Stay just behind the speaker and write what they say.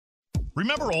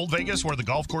Remember Old Vegas where the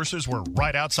golf courses were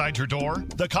right outside your door?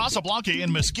 The Casablanca in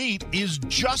Mesquite is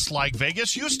just like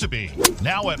Vegas used to be.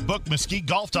 Now at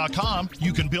bookmesquitegolf.com,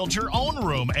 you can build your own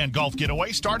room and golf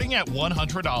getaway starting at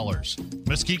 $100.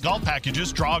 Mesquite Golf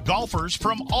Packages draw golfers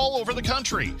from all over the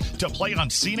country to play on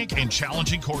scenic and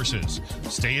challenging courses.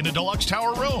 Stay in a deluxe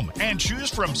tower room and choose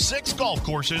from 6 golf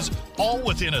courses, all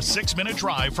within a 6-minute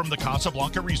drive from the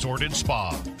Casablanca Resort and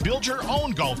Spa. Build your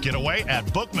own golf getaway at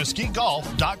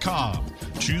bookmesquitegolf.com.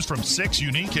 Choose from 6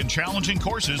 unique and challenging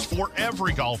courses for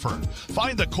every golfer.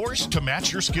 Find the course to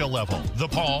match your skill level. The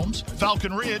Palms,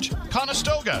 Falcon Ridge,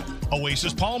 Conestoga,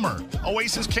 Oasis Palmer,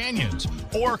 Oasis Canyons,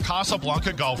 or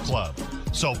Casablanca Golf Club.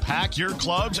 So pack your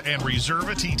clubs and reserve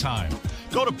a tee time.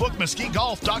 Go to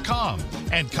bookmesquitegolf.com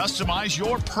and customize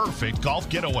your perfect golf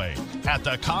getaway at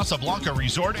the Casablanca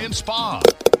Resort and Spa.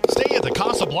 Stay at the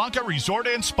Casablanca Resort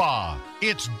and Spa.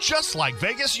 It's just like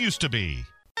Vegas used to be.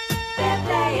 They're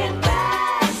playing basketball.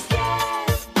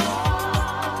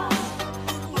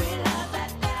 We love that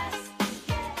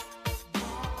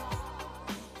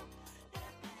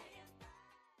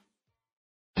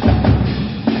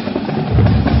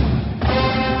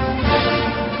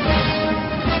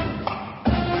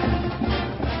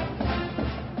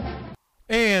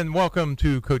And welcome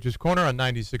to Coach's Corner on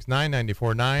 96.9,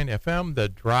 94.9 FM, The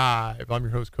Drive. I'm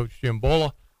your host, Coach Jim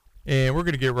Bola, and we're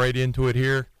going to get right into it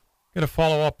here. Going to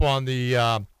follow up on the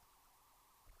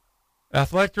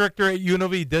athletic director at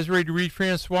UNLV, Desiree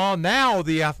Reed-Francois, now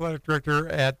the athletic director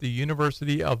at the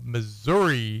University of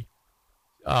Missouri.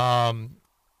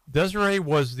 Desiree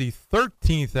was the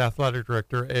 13th athletic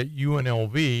director at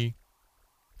UNLV.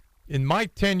 In my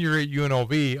tenure at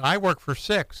UNLV, I worked for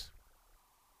 6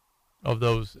 of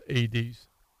those ADs.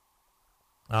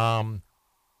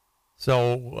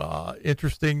 So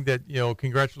interesting that,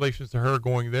 congratulations to her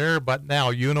going there. But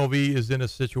now UNLV is in a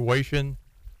situation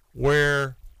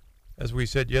where, as we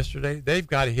said yesterday, they've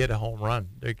got to hit a home run.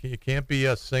 It can't be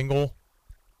a single.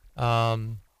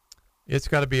 It's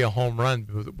got to be a home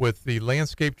run with the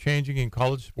landscape changing in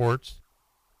college sports,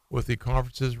 with the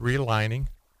conferences realigning,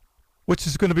 which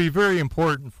is going to be very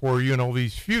important for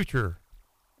UNLV's future,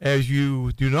 as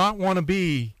you do not want to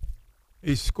be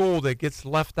a school that gets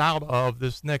left out of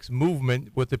this next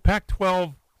movement with the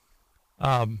Pac-12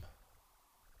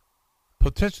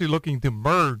 potentially looking to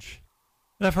merge.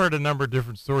 And I've heard a number of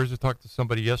different stories. I talked to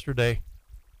somebody yesterday,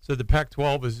 said the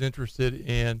Pac-12 is interested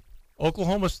in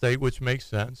Oklahoma State, which makes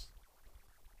sense,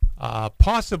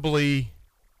 possibly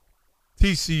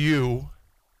TCU,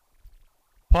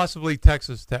 possibly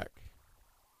Texas Tech,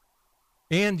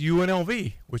 and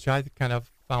UNLV, which I kind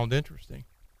of found interesting.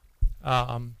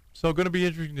 So going to be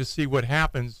interesting to see what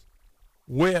happens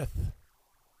with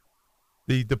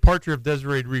the departure of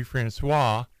Desiree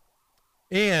Reed-Francois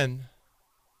and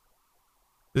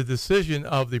the decision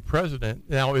of the president.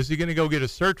 Now, is he going to go get a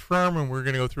search firm and we're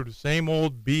going to go through the same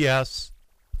old BS?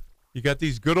 You got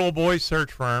these good old boy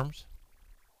search firms.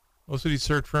 Most of these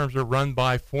search firms are run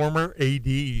by former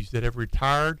ADs that have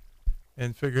retired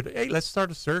and figured, hey, let's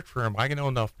start a search firm. I can know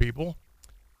enough people,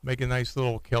 make a nice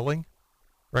little killing,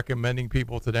 recommending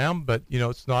people to them, but,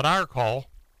 it's not our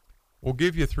call. We'll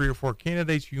give you 3 or 4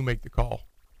 candidates. You make the call.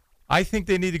 I think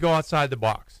they need to go outside the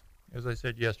box, as I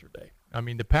said yesterday. I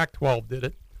mean, the Pac-12 did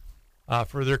it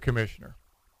for their commissioner.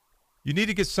 You need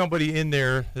to get somebody in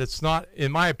there that's not,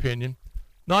 in my opinion,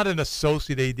 not an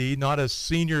associate AD, not a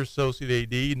senior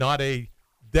associate AD, not a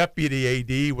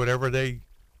deputy AD, whatever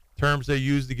terms they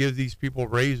use to give these people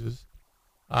raises.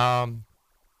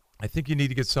 I think you need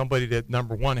to get somebody that,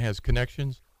 number one, has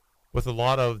connections with a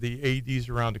lot of the ADs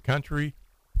around the country,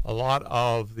 a lot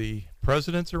of the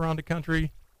presidents around the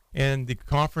country, and the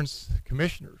conference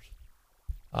commissioners.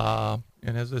 And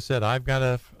as I said, I've got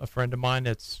a friend of mine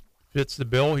that fits the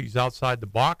bill. He's outside the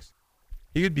box.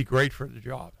 He would be great for the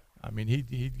job. I mean,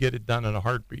 he'd get it done in a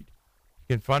heartbeat.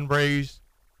 He can fundraise.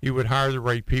 He would hire the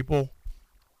right people.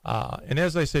 And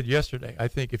as I said yesterday, I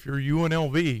think if you're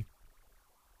UNLV,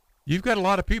 you've got a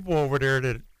lot of people over there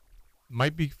that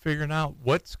might be figuring out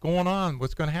what's going on,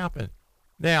 what's going to happen.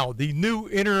 Now, the new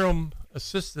interim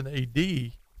assistant AD,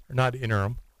 or not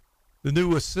interim, the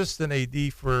new assistant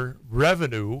AD for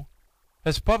revenue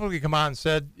has publicly come out and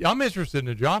said, I'm interested in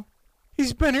the job.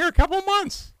 He's been here a couple of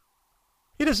months.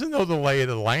 He doesn't know the lay of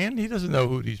the land. He doesn't know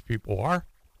who these people are.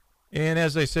 And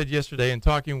as I said yesterday, in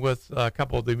talking with a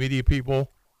couple of the media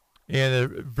people and a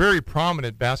very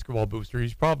prominent basketball booster,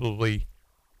 he's probably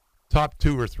top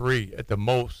 2 or 3 at the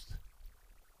most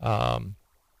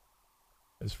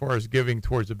as far as giving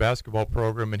towards the basketball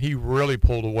program. And he really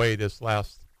pulled away this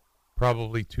last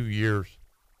probably 2 years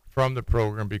from the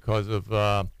program because of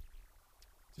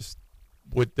just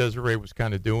what Desiree was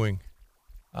kind of doing.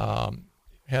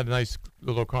 Had a nice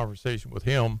little conversation with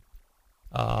him.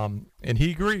 And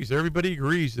he agrees. Everybody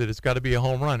agrees that it's got to be a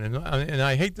home run. And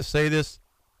I hate to say this.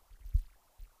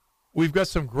 We've got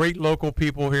some great local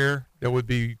people here that would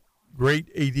be great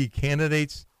AD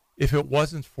candidates if it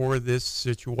wasn't for this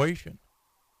situation.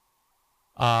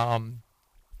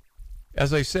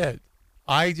 As I said,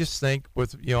 I just think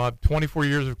with, I have 24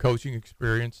 years of coaching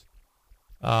experience.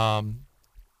 Having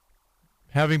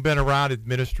been around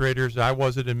administrators, I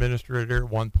was an administrator at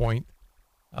one point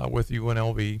with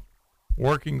UNLV,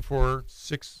 working for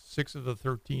six of the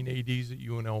 13 ADs at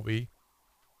UNLV.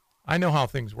 I know how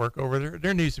things work over there.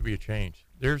 There needs to be a change.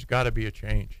 There's got to be a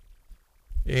change.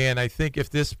 And I think if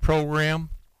this program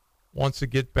wants to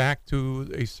get back to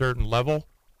a certain level,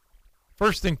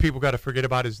 first thing people got to forget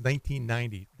about is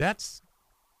 1990. That's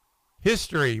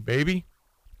history, baby.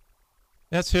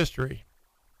 That's history.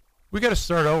 We got to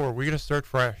start over. We got to start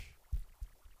fresh.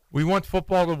 We want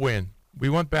football to win. We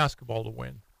want basketball to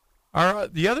win.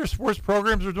 The other sports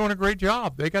programs are doing a great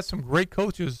job. They got some great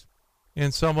coaches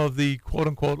in some of the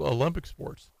quote-unquote Olympic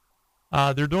sports.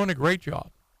 They're doing a great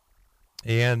job.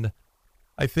 And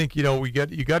I think, you got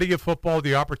to give football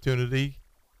the opportunity.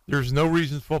 There's no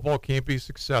reason football can't be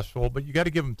successful, but you got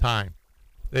to give them time.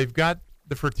 They've got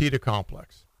the Fertitta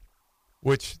complex,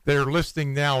 which they're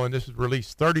listing now, and this is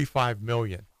released, $35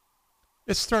 million.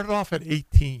 It started off at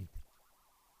 18.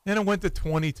 Then it went to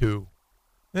 22.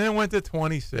 Then it went to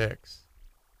 26.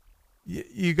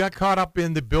 You got caught up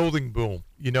in the building boom.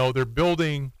 They're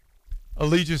building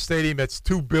Allegiant Stadium that's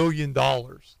 $2 billion.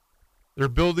 They're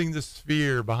building the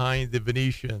Sphere behind the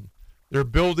Venetian. They're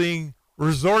building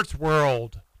Resorts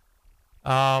World.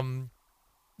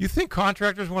 You think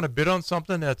contractors want to bid on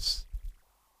something that's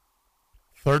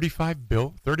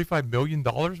 $35 million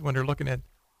when they're looking at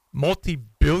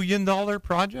multi-billion-dollar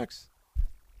projects?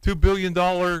 $2 billion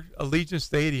Allegiant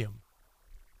Stadium.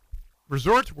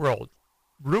 Resorts World,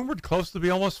 rumored close to be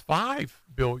almost $5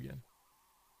 billion.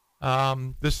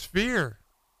 The Sphere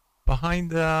behind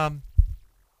the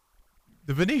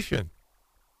Venetian,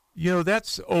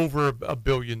 that's over $1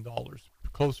 billion,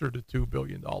 closer to $2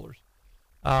 billion.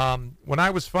 When I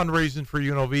was fundraising for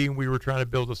UNLV and we were trying to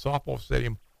build a softball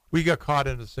stadium, we got caught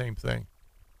in the same thing.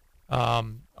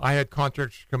 I had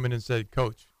contractors come in and say,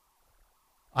 Coach,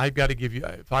 I've got to give you,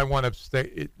 if I want to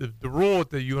stay, the rule at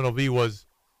the UNLV was,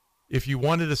 if you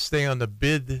wanted to stay on the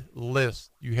bid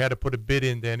list, you had to put a bid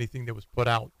into anything that was put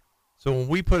out. So when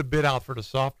we put a bid out for the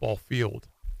softball field,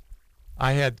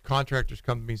 I had contractors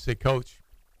come to me and say, Coach,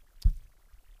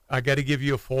 I got to give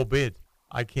you a full bid.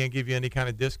 I can't give you any kind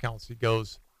of discounts. He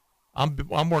goes, I'm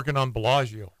working on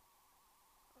Bellagio.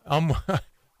 I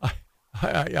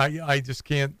just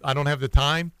can't. I don't have the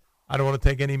time. I don't want to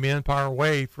take any manpower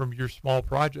away from your small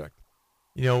project.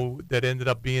 That ended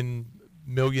up being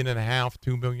 $1.5 million,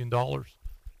 $2 million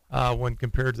when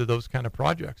compared to those kind of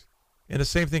projects. And the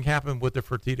same thing happened with the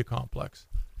Fertitta complex.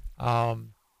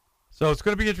 So it's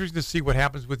going to be interesting to see what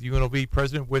happens with UNLV.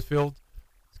 President Whitfield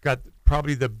has got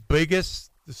probably the biggest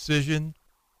decision,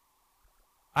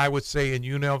 I would say, in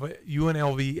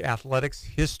UNLV athletics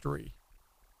history.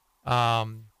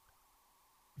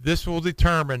 This will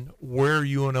determine where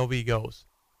UNLV goes.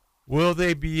 Will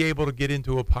they be able to get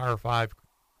into a Power 5,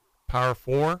 Power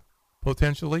 4,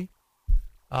 potentially?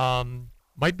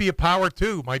 Might be a Power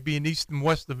 2, might be an East and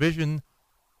West Division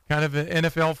kind of an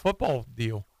NFL football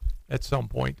deal at some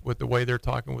point with the way they're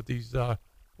talking with these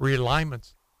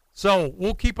realignments. So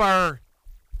we'll keep our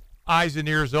eyes and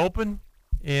ears open.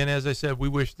 And as I said, we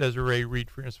wish Desiree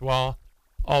Reed-Francois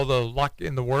all the luck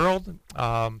in the world.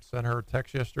 Sent her a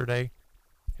text yesterday.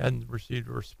 Hadn't received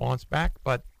a response back,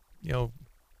 but,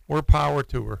 more power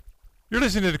to her. You're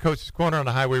listening to the Coach's Corner on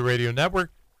the Highway Radio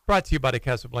Network, brought to you by the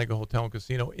Casablanca Hotel and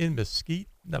Casino in Mesquite,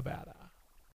 Nevada.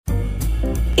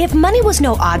 If money was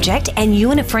no object and you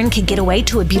and a friend could get away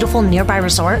to a beautiful nearby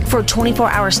resort for a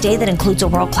 24-hour stay that includes a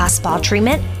world-class spa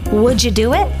treatment, would you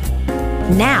do it?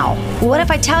 Now, what if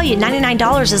I tell you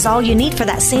 $99 is all you need for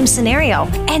that same scenario,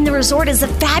 and the resort is the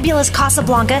fabulous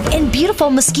Casablanca in beautiful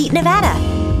Mesquite, Nevada?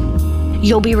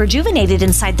 You'll be rejuvenated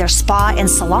inside their spa and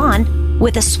salon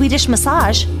with a Swedish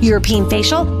massage, European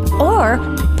facial, or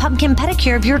pumpkin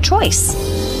pedicure of your choice.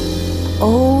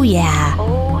 Oh yeah.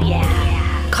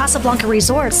 Casablanca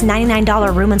Resort's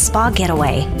 $99 room and spa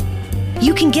getaway.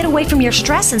 You can get away from your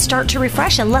stress and start to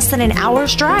refresh in less than an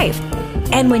hour's drive.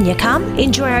 And when you come,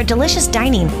 enjoy our delicious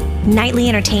dining, nightly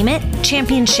entertainment,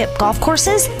 championship golf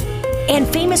courses, and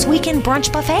famous weekend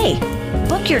brunch buffet.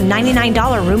 Book your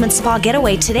 $99 room and spa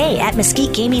getaway today at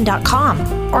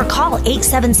mesquitegaming.com or call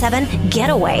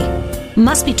 877-GETAWAY.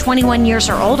 Must be 21 years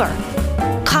or older.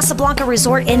 Casablanca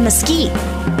Resort in Mesquite.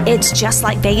 It's just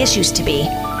like Vegas used to be.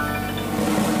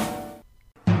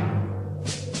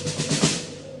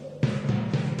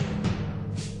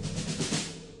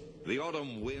 The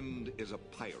autumn wind is a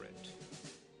pirate.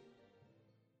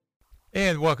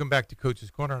 And welcome back to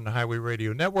Coach's Corner on the Highway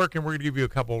Radio Network, and we're going to give you a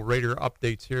couple Raider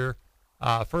updates here.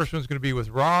 First one's going to be with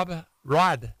Rod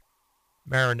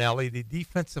Marinelli, the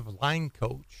defensive line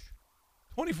coach.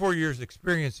 24 years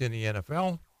experience in the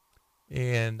NFL,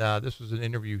 and this was an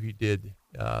interview he did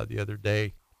the other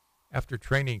day after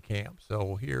training camp.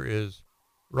 So here is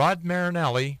Rod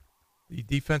Marinelli, the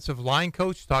defensive line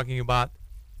coach, talking about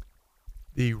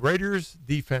the Raiders'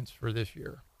 defense for this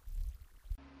year.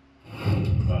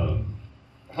 How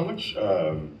much,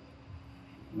 I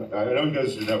know you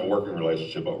guys didn't have a working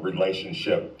relationship, but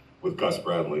relationship with Gus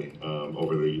Bradley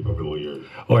over the years?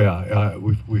 Oh yeah,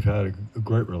 we've had a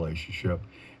great relationship,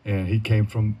 and he came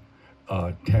from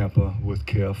Tampa with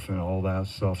Kiff and all that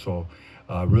stuff, so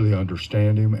really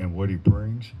understand him and what he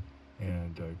brings,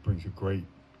 and he brings a great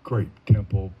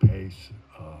tempo, pace.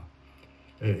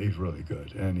 He's really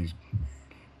good, and he's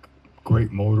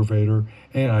great motivator,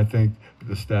 and I think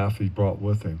the staff he brought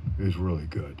with him is really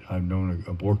good.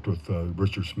 I've worked with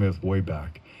Richard Smith way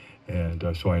back, and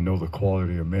so I know the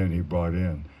quality of men he brought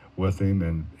in with him,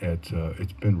 and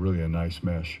it's been really a nice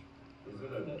mesh. Is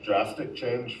it a drastic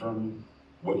change from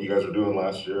what you guys were doing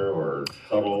last year, or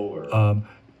subtle? Or?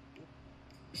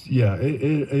 Yeah, it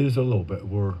is a little bit.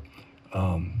 We're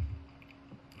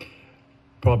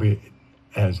probably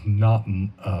has not.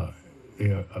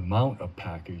 The amount of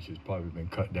package has probably been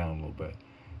cut down a little bit,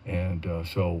 and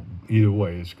so either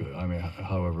way it's good. I mean,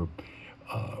 however,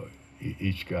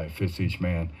 each guy fits each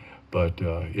man, but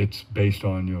it's based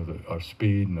on our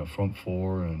speed and the front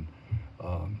four and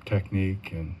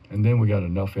technique, and then we got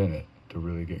enough in it to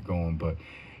really get going. But it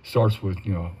starts with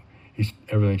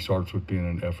everything starts with being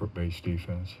an effort-based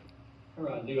defense.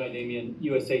 New guy Damien,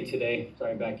 USA Today.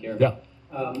 Sorry, back here. Yeah.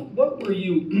 What were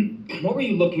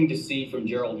you looking to see from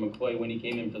Gerald McCoy when he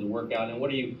came in for the workout, and what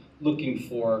are you looking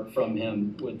for from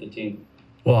him with the team?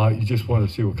 Well, you just want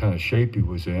to see what kind of shape he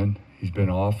was in. He's been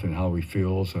off and how he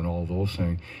feels and all those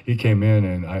things. He came in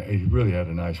and he really had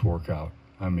a nice workout.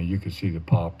 I mean, you could see the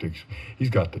pop. He's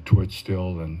got the twitch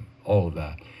still and all of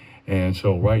that. And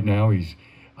so right now he's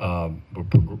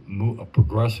we're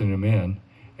progressing him in,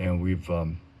 and we've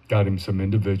got him some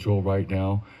individual right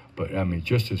now. But, I mean,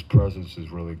 just his presence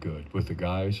is really good. With the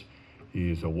guys,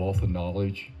 he is a wealth of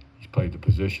knowledge. He's played the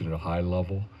position at a high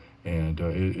level, and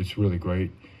it's really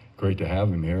great to have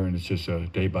him here, and it's just a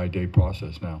day-by-day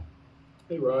process now.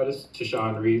 Hey, Rod, it's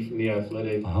Tashawn Reed from The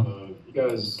Athletic. You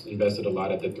guys invested a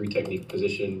lot at the three technique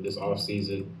position this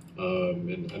offseason,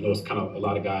 and I know it's kind of a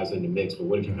lot of guys in the mix, but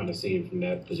what have you kind of seen from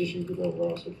that position group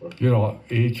overall so far?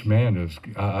 Each man is,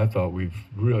 I thought we've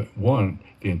really,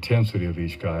 the intensity of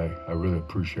each guy, I really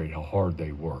appreciate how hard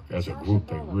they work. As a group,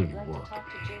 they really work.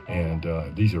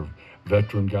 And these are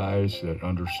veteran guys that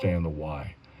understand the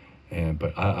why.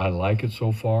 But I like it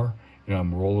so far.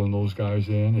 I'm rolling those guys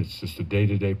in. It's just a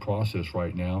day-to-day process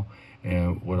right now.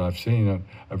 And what I've seen,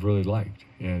 I've really liked.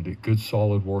 And good,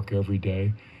 solid work every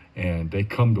day. And they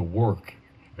come to work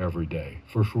every day.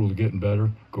 First rule of getting better,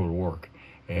 go to work.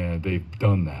 And they've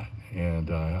done that. And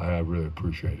I really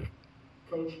appreciate it.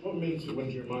 Coach, what made you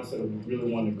went your mindset of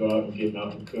really wanting to go out and get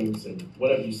Malcolm Kuntz, and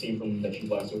what have you seen from him that you've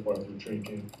liked so far through training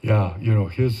camp? Yeah,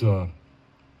 his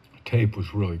tape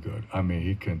was really good. I mean,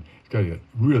 he's got a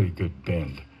really good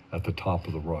bend at the top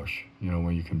of the rush.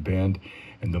 When you can bend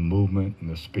and the movement and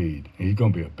the speed. And he's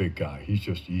going to be a big guy. He's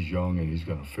young and he's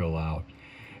going to fill out.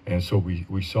 And so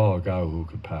we saw a guy who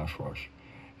could pass rush.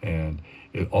 And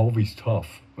it's always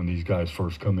tough when these guys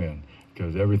first come in,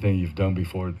 because everything you've done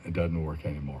before, it doesn't work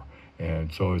anymore.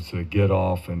 And so it's a get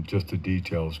off and just the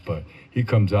details. But he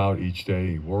comes out each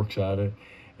day, he works at it,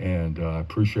 and I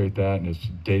appreciate that. And it's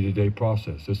a day-to-day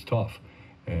process. It's tough.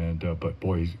 And but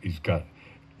boy, he's got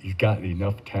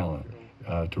enough talent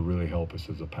to really help us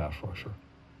as a pass rusher.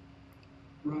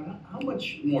 Rod, how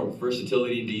much more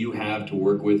versatility do you have to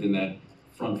work with in that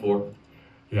front four?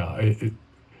 Yeah,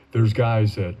 there's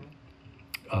guys that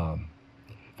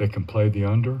can play the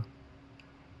under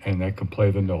and that can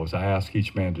play the nose. I ask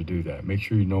each man to do that. Make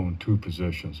sure you know in two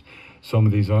positions. Some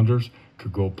of these unders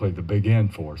could go play the big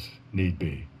end for us, need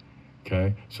be.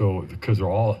 Okay, so because they're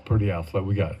all pretty athletic,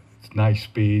 we got nice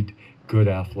speed, good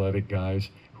athletic guys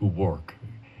who work,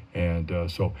 and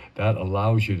so that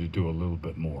allows you to do a little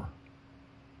bit more.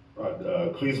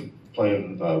 Right, Cleve's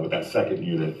playing with that second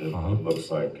unit. It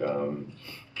looks like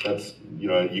that's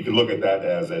you can look at that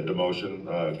as a demotion,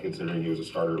 considering he was a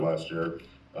starter last year.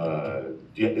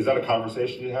 Is that a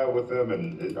conversation you have with them,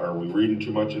 and are we reading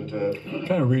too much into?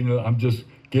 Kind of reading. I'm just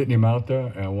getting him out there,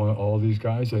 and I want all these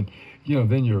guys, and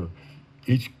then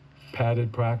each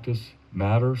padded practice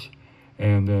matters,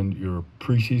 and then your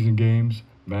preseason games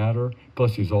matter.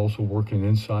 Plus, he's also working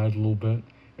inside a little bit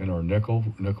in our nickel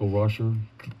rusher,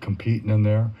 competing in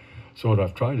there. So what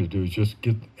I've tried to do is just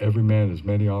get every man as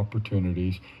many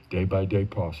opportunities, day by day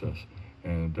process,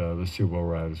 and let's see where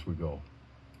we're at as we go.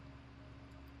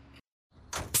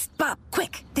 Psst, Bob,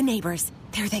 quick, the neighbors.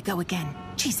 There they go again.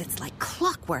 Jeez, it's like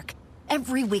clockwork.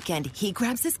 Every weekend, he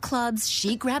grabs his clubs,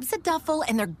 she grabs a duffel,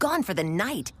 and they're gone for the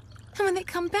night. And when they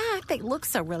come back, they look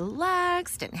so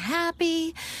relaxed and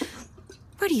happy.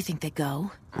 Where do you think they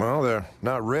go? Well, they're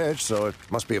not rich, so it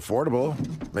must be affordable.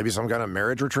 Maybe some kind of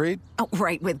marriage retreat? Oh,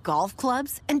 right, with golf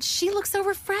clubs. And she looks so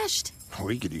refreshed.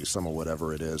 We could use some of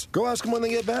whatever it is. Go ask them when they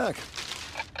get back.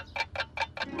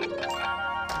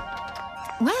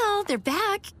 Well, they're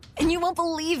back, and you won't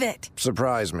believe it.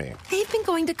 Surprise me. They've been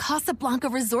going to Casablanca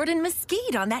Resort in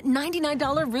Mesquite on that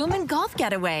 $99 room and golf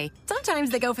getaway. Sometimes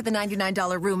they go for the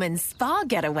 $99 room and spa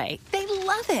getaway. They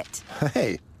love it.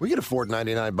 Hey, we could afford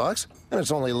 $99, and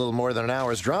it's only a little more than an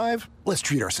hour's drive. Let's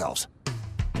treat ourselves.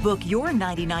 Book your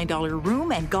 $99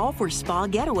 room and golf or spa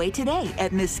getaway today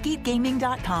at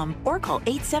MesquiteGaming.com or call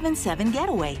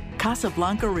 877-GETAWAY.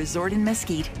 Casablanca Resort in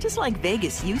Mesquite, just like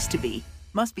Vegas used to be.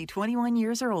 Must be 21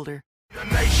 years or older.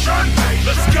 Nation,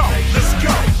 let's go,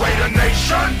 Raider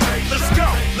Nation, let's go,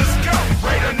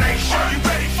 Raider Nation. Are you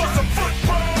ready for some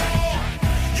football?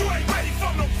 You ain't ready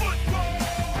for no football.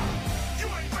 You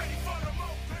ain't ready for the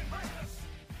Oakland Raiders.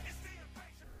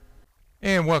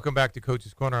 And welcome back to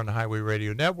Coach's Corner on the Highway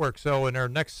Radio Network. So in our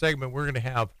next segment, we're going to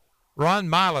have Ron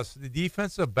Milas, the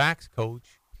defensive backs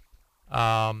coach.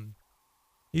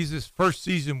 He's his first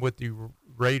season with the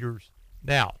Raiders.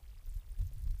 Now,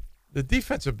 the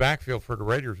defensive backfield for the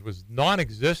Raiders was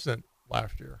non-existent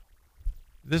last year.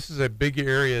 This is a big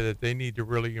area that they need to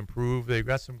really improve. They've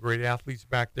got some great athletes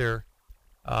back there.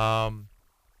 So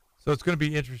it's going to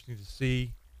be interesting to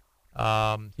see.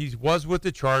 He was with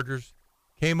the Chargers,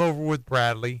 came over with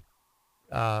Bradley.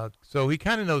 So he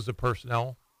kind of knows the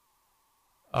personnel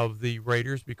of the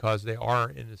Raiders because they are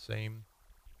in the same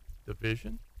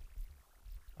division.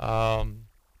 And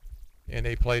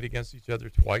they played against each other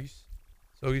twice.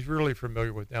 So he's really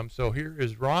familiar with them. So here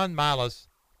is Ron Milas,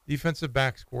 defensive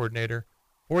backs coordinator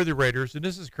for the Raiders, and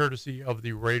this is courtesy of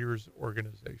the Raiders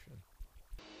organization.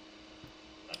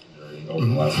 Over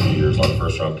the last few years, a lot of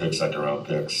first-round picks, second-round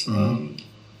picks.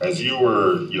 As you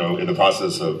were, in the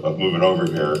process of moving over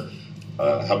here,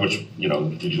 how much,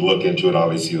 did you look into it?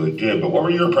 Obviously, you did. But what were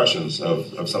your impressions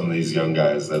of some of these young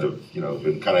guys that have,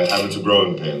 been kind of having some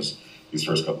growing pains these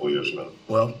first couple of years for them?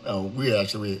 Well, we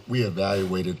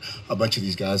evaluated a bunch of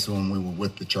these guys when we were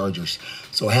with the Chargers,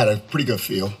 so I had a pretty good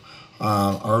feel.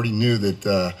 I already knew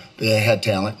that they had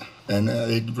talent, and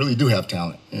they really do have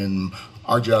talent. And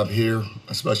our job here,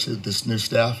 especially this new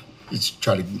staff, is to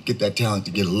try to get that talent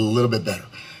to get a little bit better.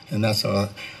 And that's I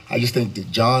just think that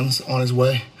John's on his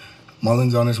way,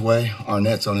 Mullen's on his way,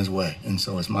 Arnett's on his way, and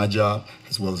so it's my job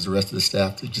as well as the rest of the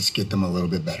staff to just get them a little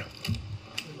bit better.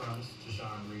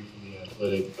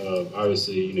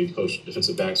 Obviously, you've coached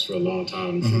defensive backs for a long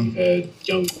time. You've had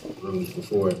young rooms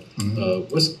before.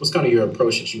 What's kind of your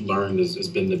approach that you learned has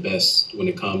been the best when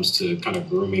it comes to kind of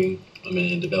grooming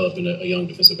and developing a young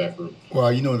defensive back room?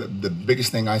 Well, the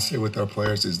biggest thing I say with our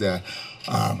players is that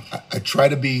I try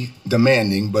to be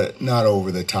demanding, but not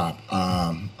over the top.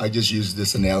 I just use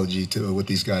this analogy with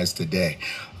these guys today.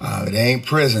 It ain't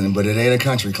prison, but it ain't a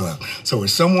country club. So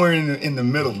it's somewhere in the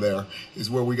middle there is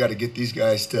where we got to get these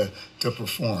guys to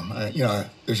perform.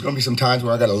 There's going to be some times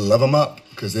where I got to love them up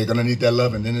because they're going to need that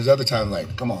love, and then there's other times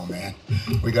like, come on, man,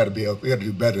 we got to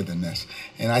do better than this.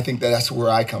 And I think that's where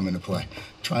I come into play,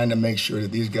 trying to make sure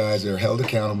that these guys are held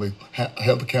accountable,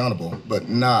 but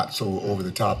not so over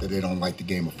the top that they don't like the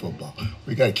game of football.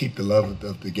 We got to keep the love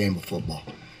of the game of football,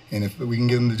 and if we can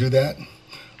get them to do that,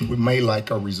 we may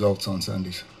like our results on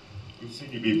Sundays. We've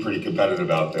seen you be pretty competitive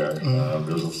out there.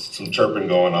 There's some chirping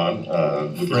going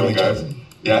on with your guys.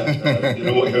 Yeah, you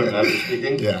know what I'm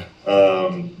speaking? Yeah.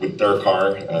 With Derek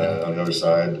Carr on the other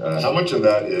side. How much of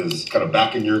that is kind of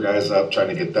backing your guys up, trying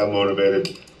to get them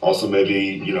motivated? Also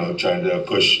maybe, trying to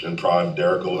push and prod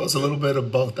Derek a little? It's a little bit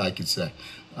of both, I could say.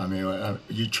 I mean,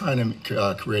 you're trying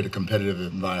to create a competitive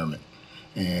environment.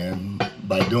 And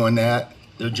by doing that,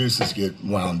 their juices get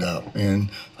wound up. And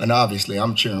obviously,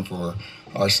 I'm cheering for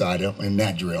our side in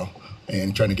that drill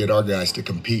and trying to get our guys to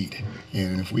compete.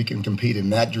 And if we can compete in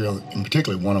that drill, in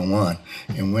particular one-on-one,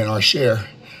 and win our share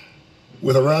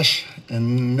with a rush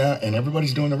and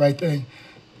everybody's doing the right thing,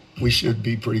 we should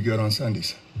be pretty good on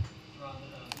Sundays.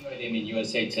 In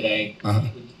USA Today, Uh-huh.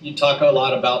 you talk a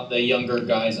lot about the younger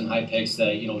guys and high picks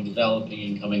that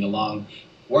developing and coming along.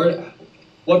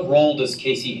 What role does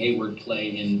Casey Hayward play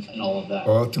in all of that?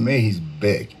 Well, to me, he's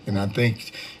big, and I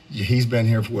think he's been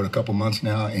here for a couple months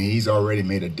now, and he's already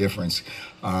made a difference.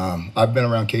 I've been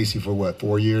around Casey for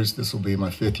 4 years. This will be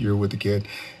my 5th year with the kid,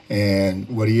 and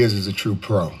what he is a true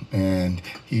pro, and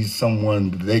he's someone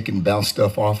that they can bounce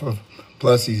stuff off of.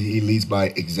 Plus, he leads by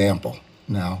example.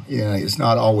 Now, it's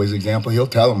not always example. He'll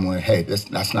tell them, hey,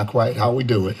 that's not quite how we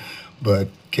do it, but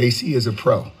Casey is a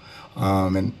pro.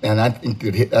 And I think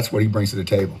that's what he brings to the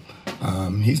table.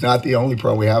 He's not the only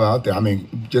pro we have out there. I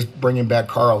mean, just bringing back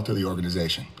Carl to the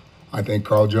organization. I think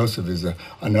Carl Joseph is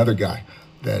another guy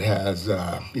that has,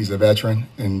 he's a veteran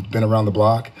and been around the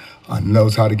block,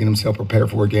 knows how to get himself prepared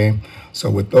for a game. So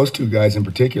with those two guys in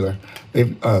particular,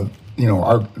 they've,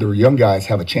 their young guys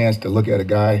have a chance to look at a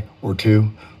guy or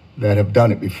two that have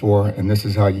done it before, and this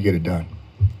is how you get it done.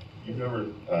 You've never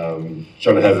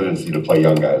shown a hesitancy to play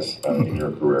young guys in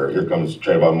your career. Here comes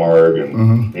Trayvon Marg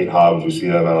and Nate Hobbs. We see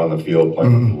them out on the field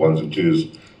playing with the ones and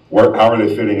twos. How are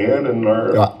they fitting in? And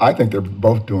I think they're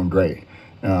both doing great.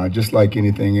 Just like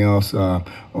anything else,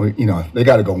 they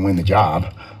got to go win the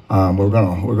job. We're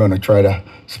gonna try to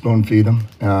spoon feed them.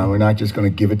 We're not just gonna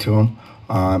give it to them.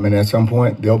 And at some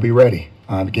point, they'll be ready.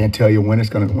 I can't tell you when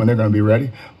they're gonna be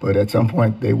ready, but at some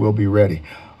point they will be ready.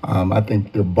 I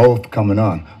think they're both coming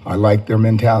on. I like their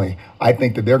mentality. I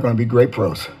think that they're going to be great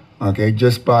pros. Okay,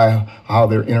 just by how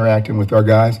they're interacting with our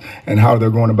guys and how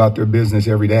they're going about their business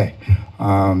every day.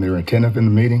 They're attentive in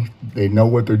the meeting. They know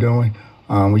what they're doing.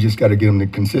 We just got to get them to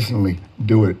consistently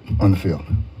do it on the field.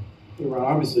 Ron,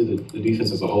 obviously the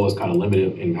defense as a whole is kind of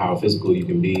limited in how physical you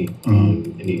can be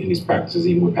in these practices,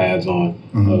 even with pads on.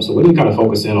 So what do you kind of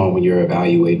focus in on when you're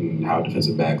evaluating how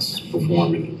defensive backs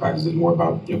perform in practices? More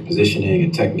about positioning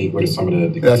and technique? What are some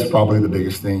of the That's probably the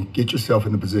biggest thing. Get yourself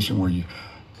in the position where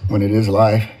when it is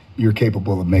live, you're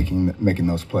capable of making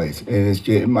those plays.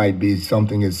 It might be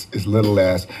something as little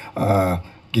as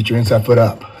get your inside foot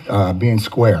up, being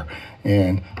square,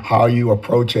 and how you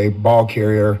approach a ball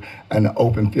carrier in an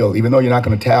open field. Even though you're not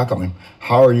going to tackle him,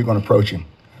 how are you going to approach him?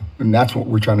 And that's what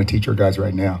we're trying to teach our guys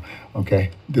right now. Okay,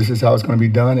 this is how it's going to be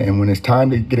done, and when it's time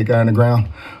to get a guy on the ground,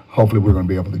 hopefully we're going to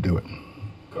be able to do it.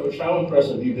 Coach, how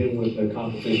impressive have you been with the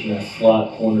competition at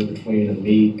slot corner between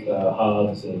Amik,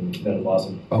 Hobbs, and Ben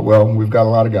Lawson? Well, we've got a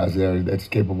lot of guys there that's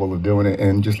capable of doing it,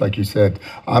 and just like you said,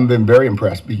 I've been very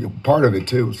impressed. Part of it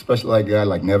too, especially like a guy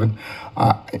like Nevin.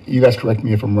 You guys correct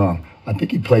me if I'm wrong. I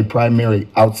think he played primary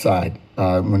outside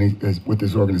when he is with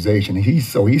his organization.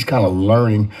 He's kind of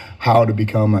learning how to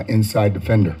become an inside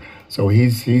defender. So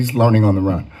he's learning on the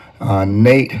run.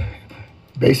 Nate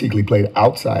basically played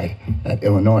outside at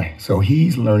Illinois, so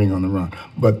he's learning on the run.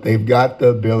 But they've got the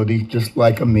ability, just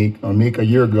like Amik. Amik a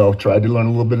year ago tried to learn a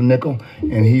little bit of nickel,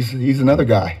 and he's another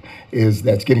guy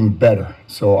that's getting better.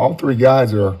 So all three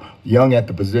guys are young at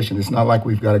the position. It's not like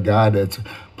we've got a guy that's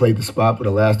played the spot for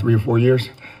the last 3 or 4 years.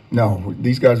 No,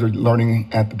 these guys are learning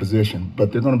at the position,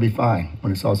 but they're going to be fine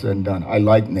when it's all said and done. I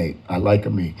like Nate. I like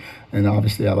Amik. And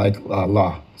obviously I like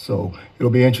La. So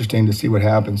it'll be interesting to see what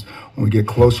happens when we get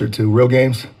closer to real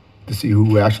games to see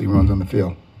who actually runs on the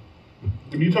field.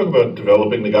 When you talk about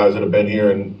developing the guys that have been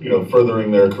here and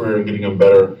furthering their career and getting them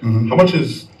better, how much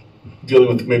is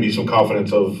dealing with maybe some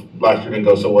confidence of last year didn't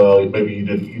go so well, maybe you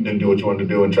didn't do what you wanted to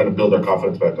do, and trying to build their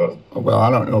confidence back up? Well, I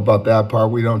don't know about that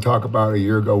part. We don't talk about it a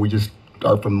year ago. We just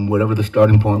start from whatever the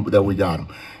starting point that we got them,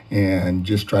 and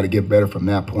just try to get better from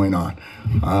that point on.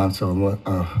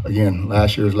 Again,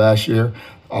 last year is last year.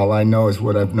 All I know is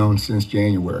what I've known since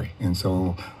January, and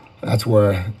so that's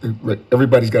where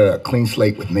everybody's got a clean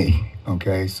slate with me.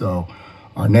 Okay, so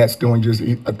Arnett's doing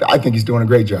I think he's doing a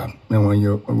great job. And when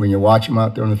you watch him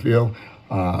out there on the field,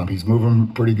 he's moving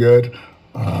pretty good.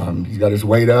 He's got his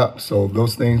weight up, so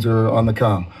those things are on the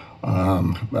come.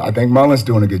 I think Mullen's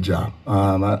doing a good job.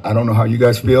 I don't know how you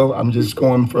guys feel. I'm just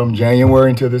going from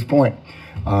January to this point,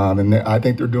 and I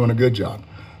think they're doing a good job.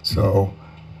 So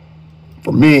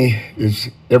for me, it's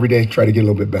every day try to get a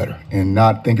little bit better and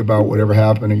not think about whatever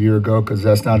happened a year ago, because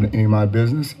that's not any of my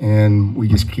business. And we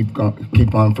just keep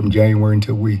on from January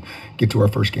until we get to our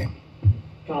first game.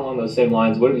 Kind of along those same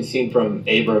lines, what have you seen from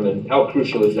Abram, and how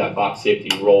crucial is that box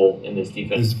safety role in this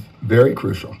defense? It's very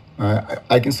crucial.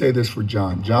 I can say this for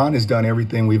John. John has done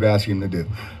everything we've asked him to do.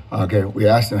 Okay, we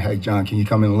asked him, hey, John, can you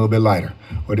come in a little bit lighter?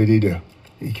 What did he do?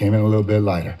 He came in a little bit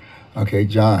lighter. Okay,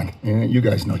 John, and you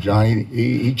guys know John,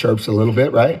 he chirps a little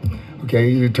bit, right?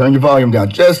 Okay, you turn your volume down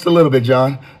just a little bit,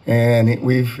 John, and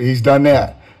he's done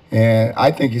that. And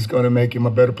I think he's going to make him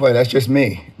a better player. That's just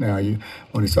me. Now,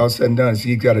 when it's all said and done,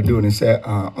 he's got to do it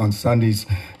on Sundays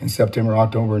in September,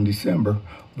 October, and December.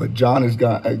 But John has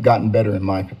gotten better in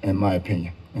my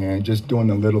opinion, and just doing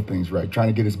the little things right, trying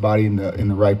to get his body in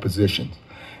the right positions.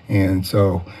 And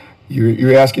so,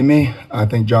 you're asking me. I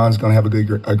think John's going to have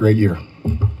a great year.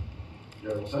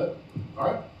 You're all set. All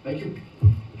right. Thank you.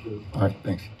 All right.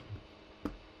 Thanks.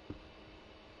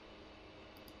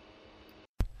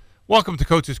 Welcome to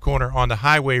Coach's Corner on the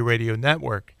Highway Radio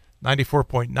Network,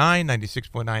 94.9,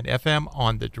 96.9 FM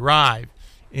on the Drive.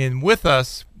 And with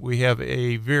us, we have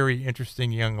a very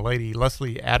interesting young lady,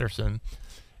 Leslie Adderson,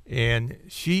 and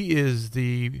she is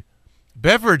the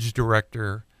beverage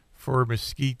director for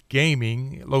Mesquite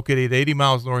Gaming, located 80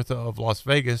 miles north of Las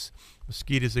Vegas.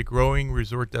 Mesquite is a growing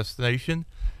resort destination,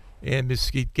 and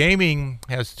Mesquite Gaming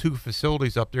has 2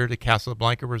 facilities up there, the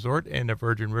Casablanca Resort and the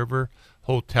Virgin River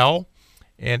Hotel.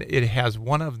 And it has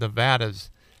one of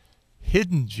Nevada's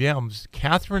hidden gems,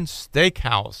 Catherine's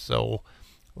Steakhouse. So,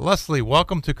 Leslie,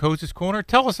 welcome to Coach's Corner.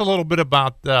 Tell us a little bit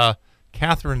about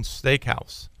Catherine's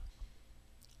Steakhouse.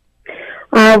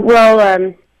 Las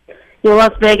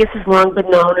Vegas has long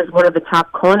been known as one of the top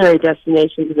culinary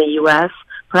destinations in the U.S.,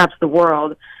 perhaps the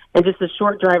world. And just a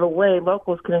short drive away,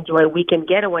 locals can enjoy a weekend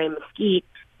getaway in Mesquite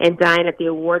and dine at the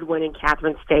award-winning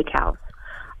Catherine's Steakhouse,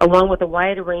 along with a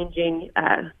wide-ranging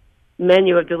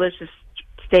menu of delicious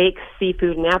steaks,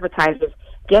 seafood, and appetizers.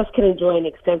 Guests can enjoy an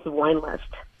extensive wine list.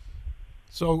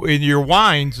 So in your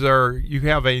wines, you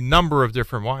have a number of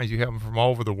different wines. You have them from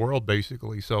all over the world,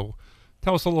 basically. So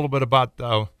tell us a little bit about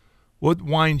what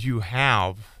wines you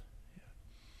have.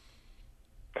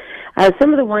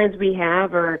 Some of the wines we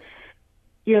have are,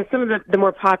 some of the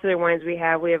more popular wines we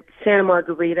have. We have Santa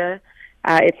Margherita.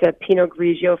 It's a Pinot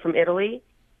Grigio from Italy.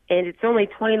 And it's only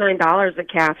 $29 at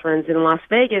Catherine's. In Las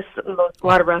Vegas, a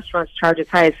lot of restaurants charge as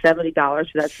high as $70 for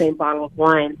that same bottle of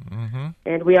wine. Mm-hmm.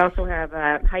 And we also have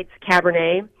Heights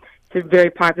Cabernet. It's a very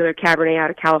popular Cabernet out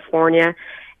of California.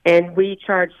 And we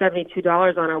charge $72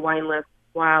 on our wine list,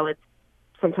 while it's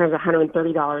sometimes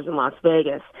 $130 in Las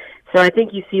Vegas. So I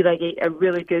think you see like a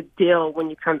really good deal when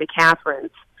you come to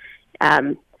Catherine's.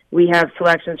 We have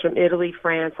selections from Italy,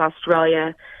 France,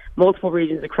 Australia, multiple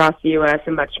regions across the U.S.,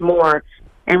 and much more.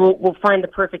 And we'll find the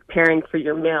perfect pairing for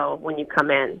your meal when you come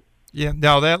in. Yeah.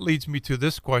 Now that leads me to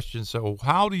this question. So,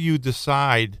 how do you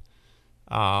decide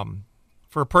for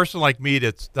a person like me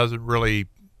that doesn't really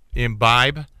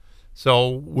imbibe? So,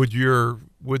 would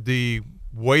the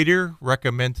waiter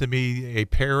recommend to me a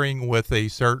pairing with a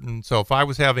certain? So, if I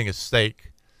was having a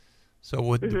steak, so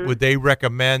would they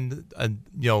recommend?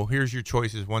 Here's your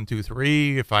choices 1, 2,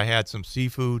 3. If I had some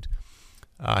seafood.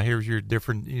 Here's your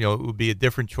different, it would be a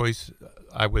different choice,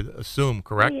 I would assume,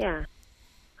 correct?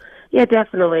 Yeah,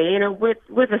 definitely.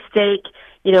 With a steak,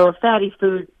 a fatty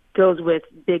food goes with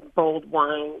big, bold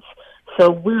wines.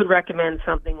 So we would recommend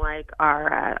something like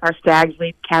our Stag's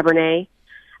Leap Cabernet,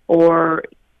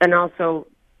 and also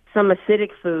some acidic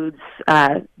foods,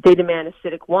 they demand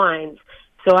acidic wines.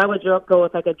 So I would go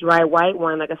with like a dry white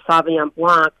wine, like a Sauvignon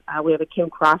Blanc. We have a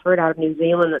Kim Crawford out of New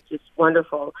Zealand that's just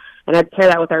wonderful. And I'd pair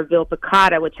that with our Ville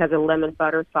Piccata, which has a lemon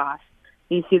butter sauce.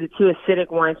 You see the 2 acidic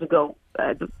wines the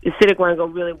acidic wines go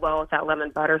really well with that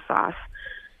lemon butter sauce.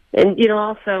 And,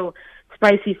 also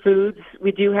spicy foods.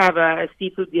 We do have a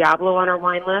Seafood Diablo on our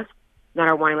wine list. Not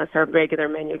our wine list, our regular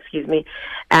menu, excuse me.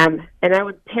 And I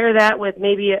would pair that with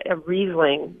maybe a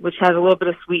Riesling, which has a little bit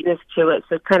of sweetness to it,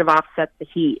 so it kind of offsets the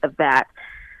heat of that.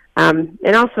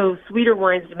 And also, sweeter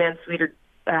wines demand sweeter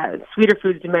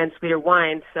foods demand sweeter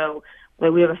wines. So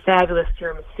we have a fabulous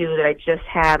tiramisu that I just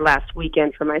had last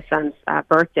weekend for my son's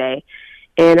birthday.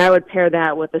 And I would pair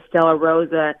that with a Stella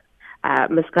Rosa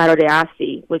Moscato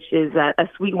d'Asti, which is a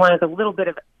sweet wine with a little bit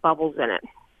of bubbles in it.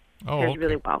 Oh, okay.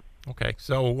 Really well. Okay,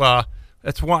 so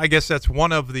that's one. I guess that's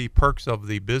one of the perks of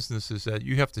the business is that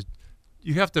you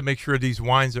have to make sure these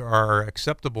wines are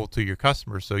acceptable to your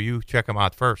customers. So you check them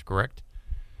out first, correct?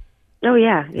 Oh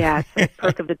yeah. It's a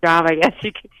perk of the job, I guess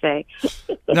you could say.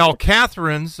 Now,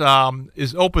 Catherine's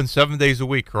is open 7 days a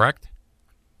week, correct?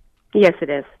 Yes, it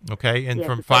is. Okay, and yes,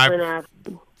 from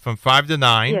 5 to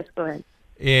 9. Yes, go ahead.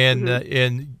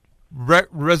 And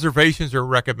reservations are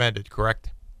recommended,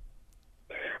 correct?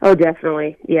 Oh,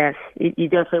 definitely. Yes. You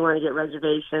definitely want to get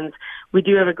reservations. We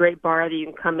do have a great bar that you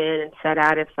can come in and set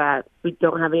out if we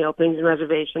don't have any openings in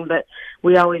reservation, but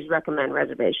we always recommend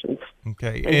reservations.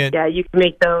 Okay. And yeah, you can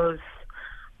make those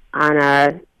on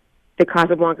the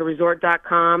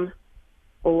CasablancaResort.com,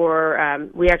 or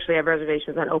we actually have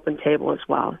reservations on OpenTable as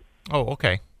well. Oh,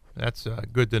 okay. That's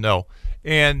good to know.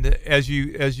 And as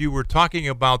you were talking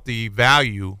about the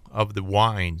value of the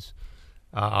wines,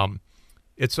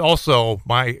 It's also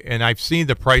and I've seen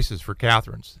the prices for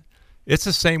Catherine's. It's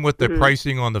the same with the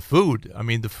pricing on the food. I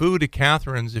mean, the food at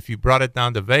Catherine's, if you brought it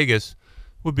down to Vegas,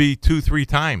 would be 2-3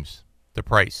 times the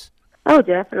price. Oh,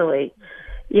 definitely.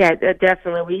 Yeah,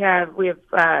 definitely. We have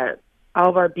all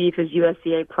of our beef is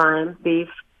USDA prime beef,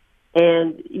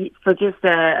 and for just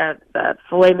a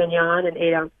filet mignon, an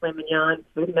 8-ounce filet mignon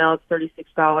for the meal, it's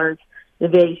 $36.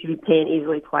 In Vegas, you'd be paying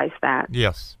easily twice that.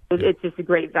 Yes. It's just a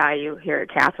great value here at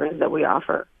Catherine's that we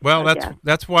offer. Well,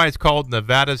 that's why it's called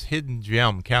Nevada's Hidden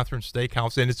Gem, Catherine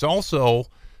Steakhouse, and it's also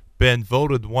been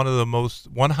voted one of the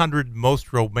 100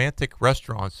 most romantic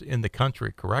restaurants in the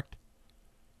country, correct?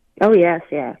 Oh, yes,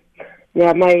 yeah.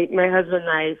 Yeah, my husband and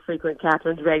I frequent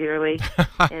Catherine's regularly,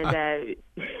 and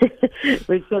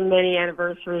we've spent many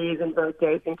anniversaries and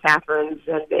birthdays in Catherine's,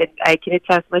 and I can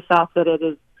attest myself that it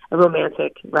is a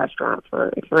romantic restaurant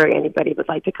for anybody who would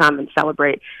like to come and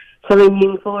celebrate something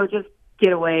meaningful or just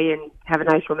get away and have a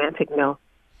nice romantic meal.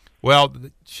 Well,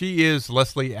 she is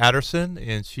Leslie Adderson,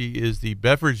 and she is the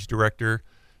beverage director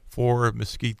for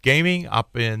Mesquite Gaming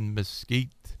up in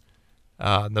Mesquite,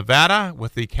 Nevada,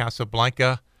 with the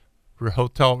Casablanca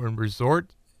Hotel and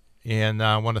Resort. And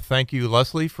I want to thank you,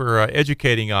 Leslie, for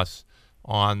educating us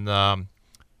on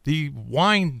the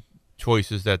wine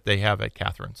choices that they have at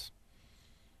Catherine's.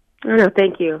 Oh, no,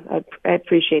 thank you. I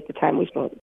appreciate the time we spent.